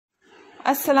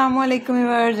Assalamu alaikum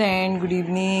viewers and good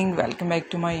evening. Welcome back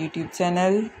to my YouTube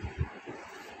channel.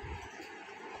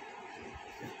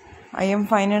 I am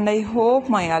fine and I hope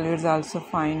my all viewers also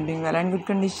fine, doing well and good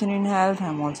condition in health. I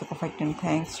am also perfect and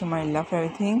thanks to my Allah for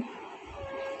everything.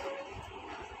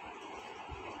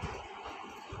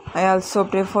 I also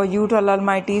pray for you to Allah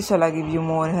Almighty, so Allah give you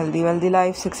more healthy, wealthy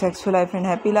life, successful life and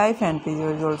happy life, and please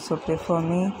also pray for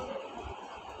me.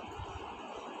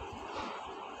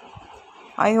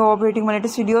 I hope you're waiting my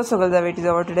latest video. So guys, the wait is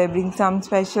over. Today I bring some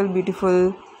special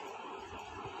beautiful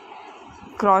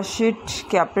crochet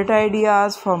caplet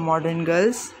ideas for modern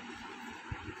girls.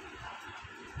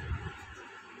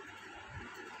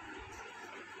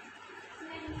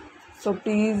 So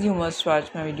please, you must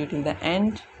watch my video till the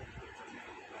end.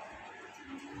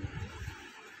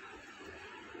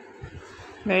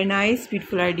 Very nice,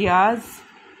 beautiful ideas.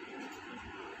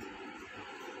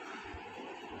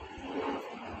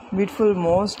 Beautiful,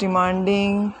 most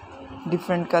demanding,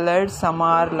 different colors. Some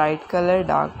are light color,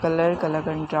 dark color, color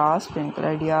contrast, print color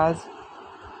ideas,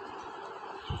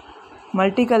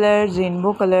 multicolors,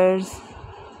 rainbow colors,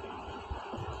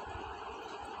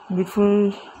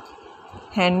 beautiful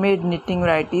handmade knitting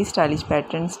varieties, stylish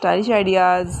patterns, stylish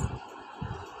ideas,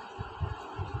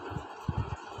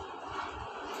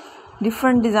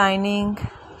 different designing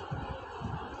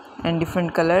and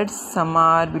different colors. Some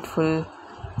are beautiful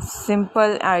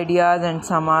simple ideas and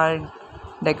some are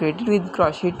decorated with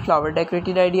crochet flower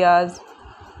decorated ideas,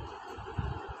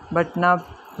 button up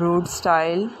brood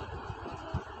style,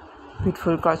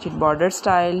 beautiful crochet border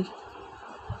style,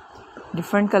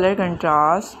 different color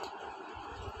contrast,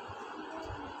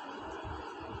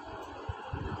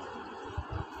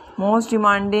 most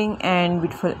demanding and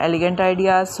beautiful elegant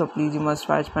ideas. So please, you must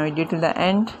watch my video till the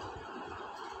end.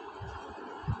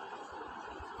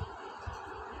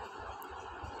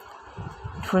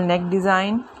 Beautiful neck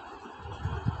design,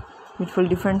 beautiful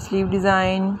different sleeve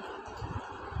design.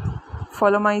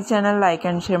 Follow my channel, like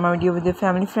and share my video with your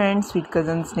family, friends, sweet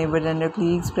cousins, neighbors and your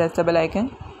colleagues. Press the bell icon.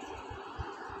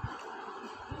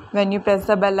 When you press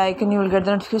the bell icon, you will get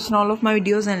the notification all of my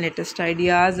videos and latest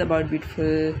ideas about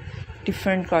beautiful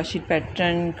different crochet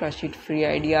pattern, crochet free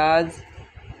ideas.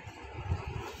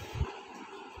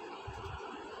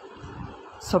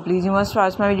 So please, you must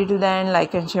watch my video to the end,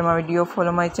 like and share my video,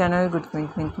 follow my channel, good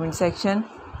comment section,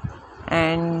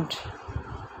 and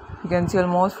you can see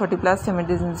almost 40 plus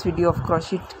images in this video of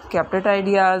crochet caplet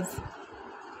ideas,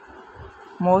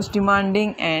 most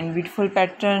demanding and beautiful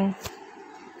pattern.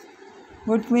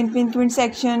 Good comment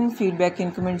section, feedback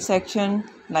in comment section,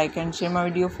 like and share my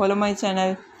video, follow my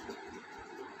channel.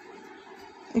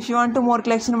 If you want to more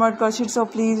collection about crochet, so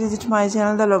please visit my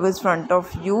channel. The logo is front of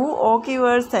you. Okay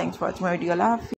viewers, thanks for watching my video. Allah Hafiz.